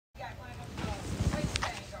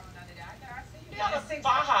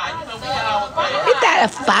He died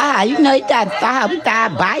of fire. You know he died of fire. We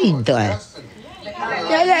died by you done.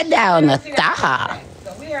 Yeah, that down the fire.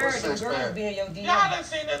 We heard the girls being your DM. Y'all done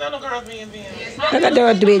seen that other girls being Don't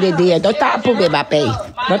talk to me in the DM. Don't talk to me in my page.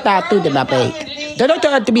 Don't talk to me in my page. Don't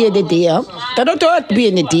talk to me in the DM. Don't talk to me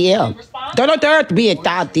in the DM. Don't talk to me in the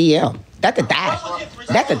DM. That's a die.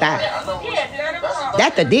 That's a die.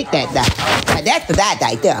 That's a dick that die. That's the die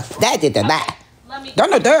right there. That is the die.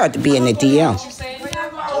 Don't dare to be in the DM.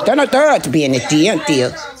 Don't dare to be in the DM,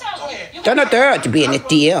 deal. Don't dare to be in the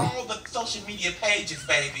DM. all the social media pages,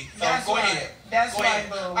 baby. So go ahead. That's go right, ahead.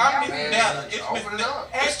 boo. I'm Miss Netta.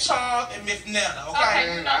 It's Charles and Miss Netta,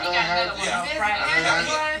 okay? No, he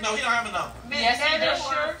got No, he don't have a number. Yes, he does.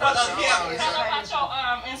 But, Tell her about your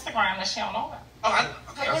Instagram that she don't know about.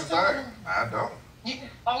 Okay. That's the thing. I don't.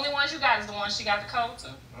 Only ones you got is the one she got the code to.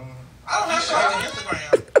 I don't have Charles on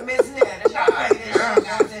Instagram. Miss Netta,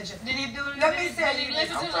 did he do it? Let me say, Did he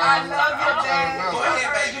listen to I love your I'm bag. trying to Go know. ahead, I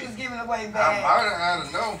heard baby. you was giving away I bags. might have had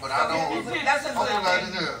to know, but I don't. That's a I'm good like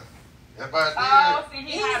thing. this. If I did, Oh, see,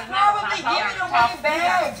 he He's had probably giving away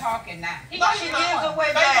bags. Talking now. He gives away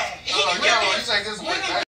bags. you say this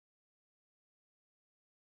way.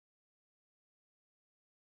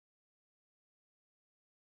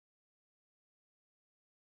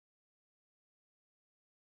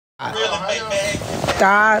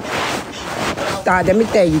 Stop. Stop. Let me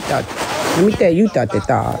tell you something. Let me tell you something,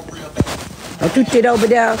 stop. Don't you sit over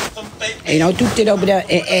there. Hey, don't you sit over there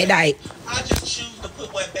at night. I just choose to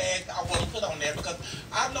put what bag I want to put on there because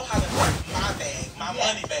I know how to work my bag, my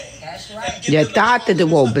money bag. That's right. Yeah, Tata the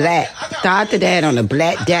wore black. Tata had on a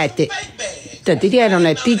black jacket. So they had on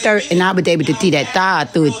a t-shirt, and I was able to see that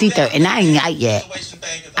Tata through a t-shirt, and I ain't like that.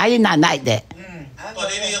 I did not like that.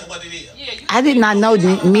 But it is what it is. I did not know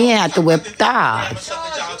men had to wear stars.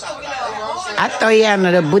 I thought he had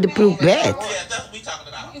on a bulletproof vest. Yeah, that's what we talking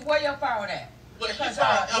about. Where your phone at? He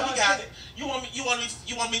got it. You want me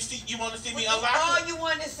to see me unlock All it? you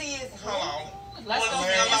want to see is Hold on. Let's go to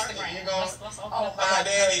the Instagram. Let's open up. Okay,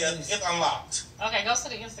 there it is. It's unlocked. Okay, go to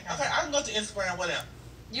the Instagram. Okay, I can go to Instagram, whatever.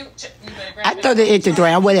 You better grab I thought the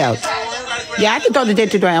Instagram, what else? Yeah, I thought the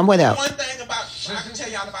Instagram, what else? One thing about, I can tell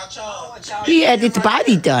y'all about Charles. He had his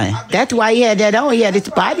body done. That's why he had that on. He had his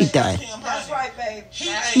body done. That's right, babe.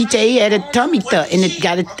 He said he had a tummy tuck and it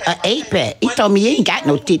got an 8-pack. He told me he ain't got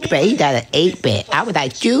no 6-pack. He got an 8-pack. I was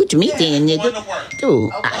like, shoot me then, nigga.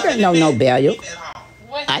 Dude, I didn't know no value.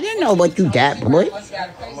 I didn't know what you got, boy.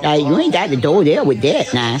 Like, you ain't got to go there with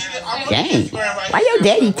that now. Dang. Why your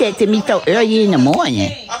daddy texted me so early in the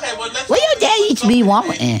morning? What your daddy to be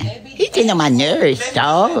wanting? He getting on my nerves,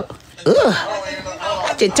 dog. Ugh.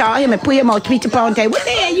 I just told him and put him on speech upon tape. What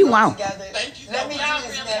the hell you want? Let me do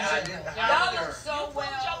this, y'all look so well.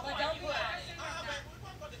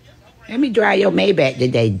 Let me dry your Maybach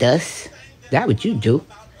today, Dust. That's what you do.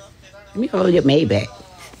 Let me hold your Maybach.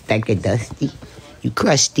 Thank you, Dusty. You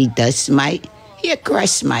crusty dust mite. He a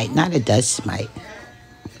crust mite, not a dust mite.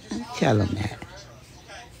 Tell him that.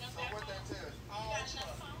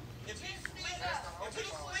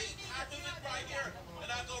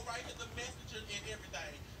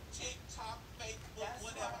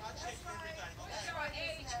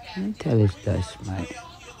 Let me tell his dust mite.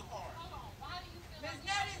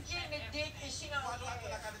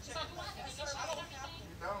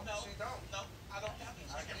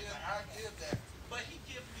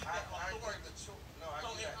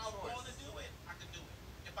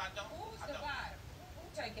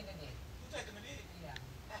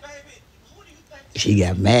 She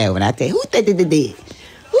got mad when I said, who taking the dick?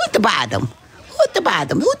 Who's the bottom? Who's the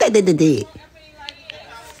bottom? Who taking the dick?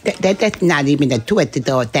 That's not even a threat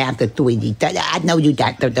or down to tweety. I know you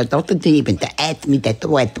got don't even to ask me that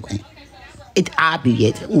threat one. It's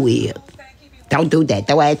obvious who is. Don't do that.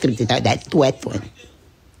 Don't ask me that threat one.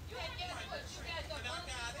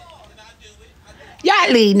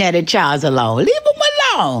 Y'all leave Netta Charles alone. Leave him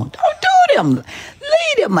alone. Don't do them.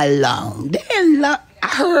 Leave them alone. They in love. I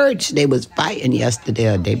heard they was fighting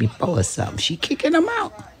yesterday or day before or something. She kicking them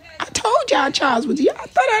out. I told y'all Charles was here.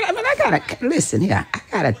 I gotta listen here. I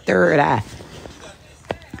got a third eye.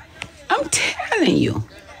 I'm telling you.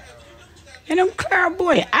 And I'm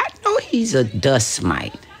clairvoyant. I know he's a dust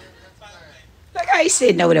mite. Like I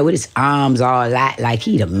sitting over there with his arms all out like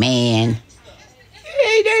he the man.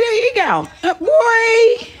 Hey, there you go.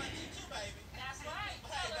 Boy.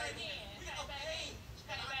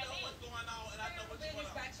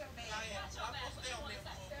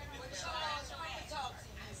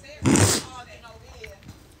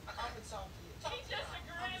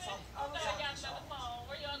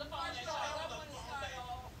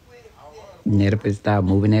 Netta start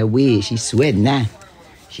moving that wig. She's sweating now.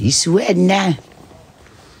 She sweating now.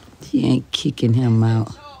 She ain't kicking him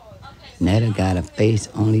out. Netta got a face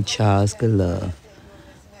only Charles could love.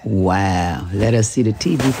 Wow. Let us see the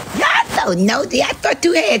TV. Y'all so nosy. I thought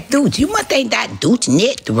you had dooch. You must ain't got dooch in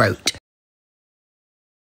that throat.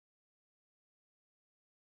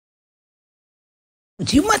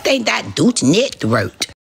 You must ain't got dooch in that throat.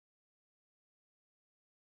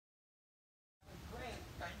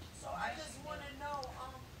 So I just want to know,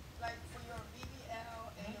 like for your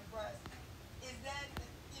BBL and your breast, is that,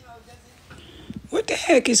 does it, What the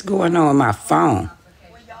heck is going on with my phone?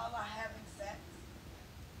 when y'all are having sex?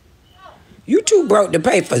 You too broke to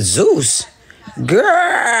pay for Zeus.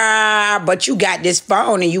 Girl, but you got this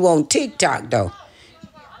phone and you on TikTok, though.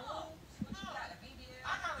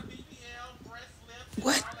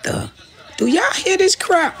 What the? Do y'all hear this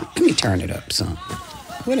crap? Let me turn it up some.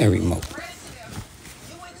 Where that remote?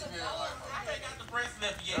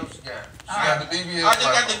 She got the BBL. I just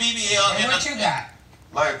got the BBL. And what you got?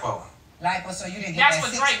 Lipo. Lipo, so you didn't get That's that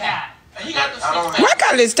what six Drake got. And he got the I don't six Why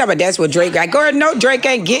got this talk about that's what Drake got? Girl, no, Drake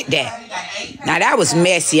ain't get that. Now, that was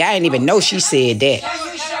messy. I didn't even know she said that.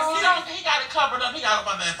 He got it covered up. He got it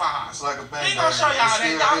up under that fire. It's like a band. He gonna show y'all that.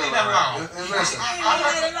 Y'all leave that alone. And listen,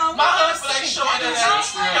 My husband ain't showing that out.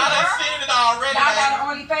 Y'all done seen it already. Y'all got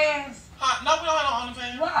baby. OnlyFans? No, we don't have no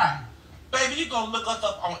OnlyFans. Why? Baby, you go look us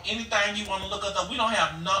up on anything you want to look us up. We don't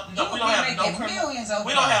have You we would don't be have no making criminal. millions over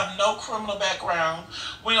We don't there. have no criminal background.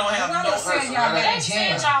 We don't have Why no. they send y'all back They to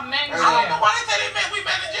said jail? y'all men I don't know jail. why they say they meant we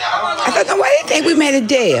been in jail. I don't I know. don't know why they think we made a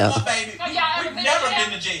deal. Well, baby, Have y'all ever we've been never to jail?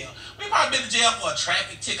 been to jail. We probably been to jail for a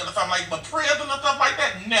traffic ticket or something like, but prison or something like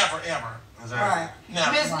that, never ever. Right. Never.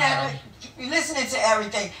 Miss Netta, you listening to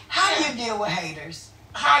everything. How do you deal with haters?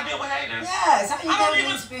 How I deal with haters? Yes, how you I don't deal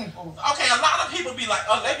even- with these people? Okay, a lot of people be like,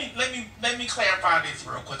 oh, let me clarify this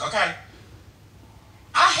real quick, okay?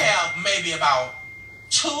 I have maybe about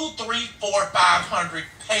 2, 3, 4, 500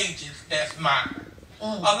 pages that's mine. A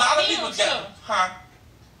lot of He people do got, too. huh?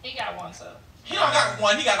 He got one too. He don't got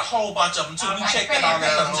one, he got a whole bunch of them too. We Like checked that all fan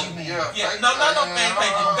out page, too. you mean? Yeah, no fan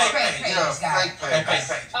pages, fake pages. Yeah, fake Fake page.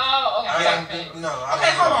 pages. Oh, okay. Yeah. Okay. No, I Okay,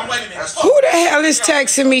 don't hold on, know. wait a minute. Who the hell is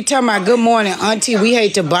texting me talking about good morning, auntie? We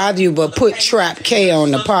hate to bother you, but put Trap K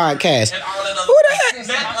on the podcast. And all that other Who the heck?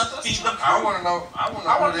 Let us see the I want to know. I want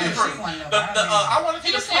I to want know to who see this proof. is. I want to see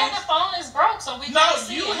He the said the proof. phone is broke, so we No, can't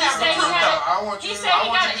see you it. have the He proof, said though. I want you. He said he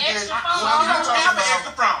got an extra phone. I you don't talking have an about-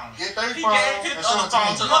 extra phone. Get their He phone gave and his show other it to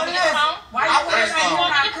phone me. to Want me me. to get the phone? Why I you want worried his about you phone.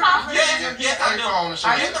 not confident? Yes, Get I their do. phone and show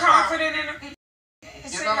I it get You to the me. phone. confident in it?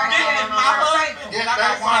 This is my husband. Get And I that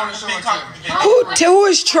got phone and 100% show it to me. confidence. Who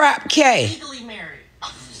is Trap K? Legally married.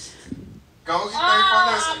 Go get their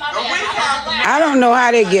phone. Listen. my Go bad. We have I don't know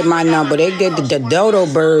how they get my number. They did the Dodo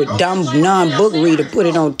Bird, dumb non-book reader, put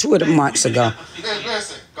it on Twitter months ago.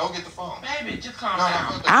 Listen. Go get the phone. Baby, just calm No,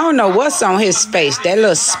 down. no, I don't know what's on his face. That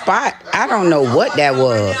little spot, I don't know what that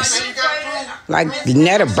was. Say you got proof. Like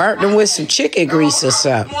Netta burnt him with some chicken grease or I'm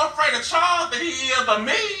something. more afraid of Charles than he is of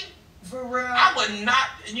me. For real. I would not,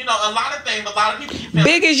 a lot of things, a lot of people keep feeling.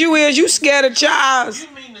 Big as you is, you scared of Charles. You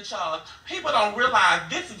mean the Charles. People don't realize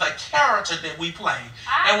this is a character that we play.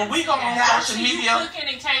 And when we go on social You media, cooking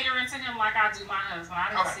and catering to him like I do my husband.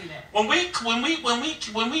 I didn't see that. when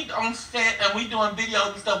we on set and we doing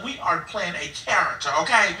videos and stuff, we are playing a character,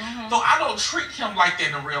 okay? So I don't treat him like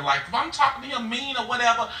that in real life. If I'm talking to him mean or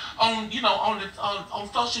whatever on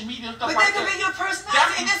on social media and stuff But like that could that, be your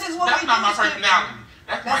personality, and this is what that's we not do my as people. personality.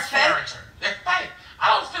 That's my That's fake? character. That's fake. I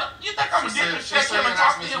don't feel. You think I'm She said- disrespect she him and said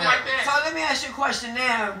talk to that's him Miss like Netta. So that? let me ask you a question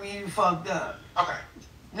now when you fucked up. Okay,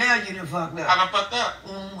 Now you done fucked I up. done fucked up.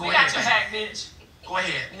 We got your back, bitch. Go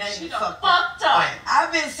ahead. Now She you done fucked up. fucked Go up. ahead.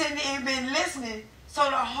 I've been sitting here and been listening. So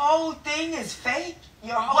the whole thing is fake?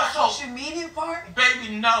 Your whole What whole- social media part?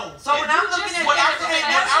 Baby, no. So when I'm looking at what I'm that, saying,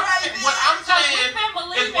 that's right, what I'm Because saying we've been is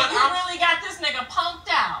believing what you I'm. really got this nigga punked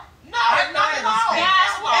out. No, not at all. Yes,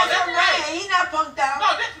 Hell no, well, that's That's right. right. He not punked out.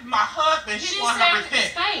 No, this is my husband. He's She 100%. said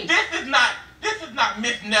it's fake. This is not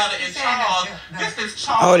Miss Netta and said Charles. that- This is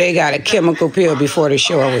Charles. Oh, they got a chemical pill before the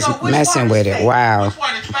show. I was messing with it. Wow. Which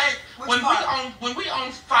one is fake? Which part? When we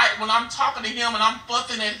on site, when I'm talking to him and I'm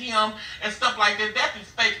fussing at him and stuff like that, that is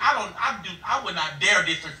fake. I would not dare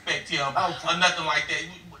disrespect him or nothing like that.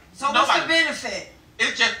 So what's the benefit?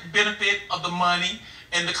 It's just benefit of the money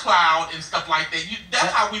and the cloud and stuff like that.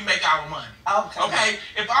 That's how we make our money. Okay?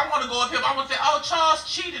 If I want to go up here, I want to say, oh, Charles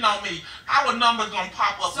cheated on me. Our number's going to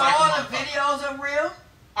pop up So like a all the motherfucker. videos are real?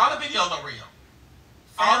 All the videos are real.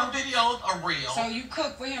 All the videos are real. So you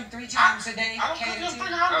cook for him 3 times a day? I don't cook cater him to 3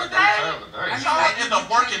 him? times a That's 3 times day. a day. Charles is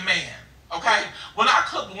a working man. Okay? When I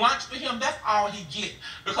cook lunch for him, that's all he get.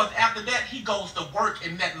 Because after that, he goes to work,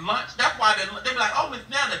 and that lunch, that's why they be like, oh, Miss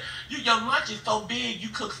Netta, your lunch is so big, you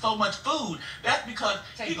cook so much food. That's because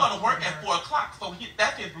he go to work at 4 o'clock, so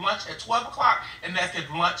that's his lunch at 12 o'clock, and that's his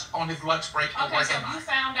lunch on his lunch break. Okay, so if you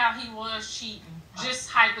found out he was cheating, just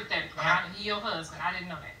hypothetically, he your husband, I didn't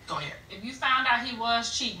know that. Go ahead. If you found out he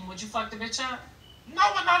was cheating, would you fuck the bitch up? No,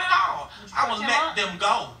 not at all. I would let them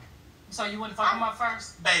go. So you wouldn't fuck him up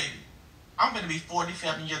first? Baby, I'm going to be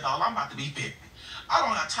 47 years old. I'm about to be 50. I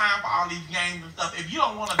don't have time for all these games and stuff. If you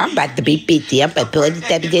don't want to I'm about to be 50. I'm about to be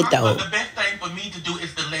 47 years old. The best thing for me to do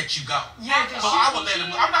is to let you go. Yeah, so I would let him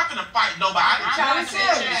go. I'm not going to fight nobody. I'm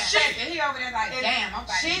serious. Shit. He over there like, damn, I'm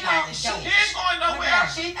about to She ain't going nowhere.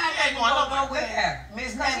 She not even going nowhere.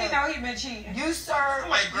 Miss Because he Netta, know he been cheating. you serve.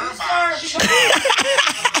 Like, girl, You serve.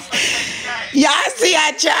 Y'all see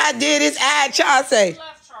how Charles did his eye? Charles say,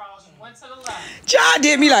 Left, Charles. You went to the left. Charles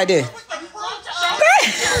did me like this.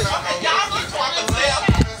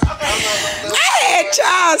 I had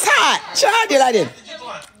Charles hot. Charles did like this.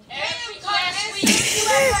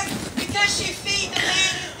 Because she feed the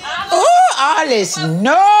man. Oh, all this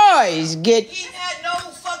noise. He had no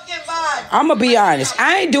fucking body. I'm gonna be honest.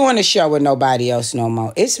 I ain't doing the show with nobody else no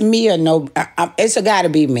more. It's me or no. It's gotta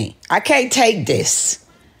be me. I can't take this.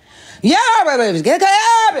 Yeah, let me talk.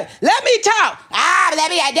 Let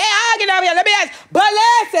me ask. But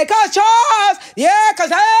listen, cause Charles, yeah, cause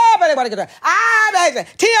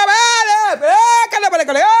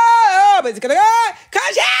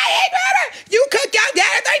you cook your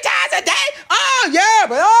daddy 3 times a day. Oh yeah,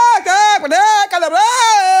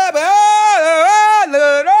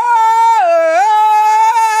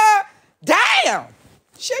 damn.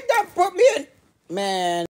 Shit done put me in.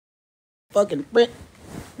 Man, fucking print.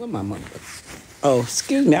 Where my money? Oh,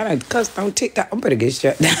 excuse me. I done cussed on TikTok. I better get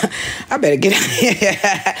shut down. I better get out of here.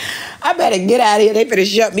 I better get out of here. They better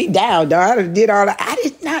shut me down, dog. I done did all that. I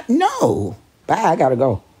did not know. Bye. I gotta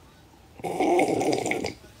go.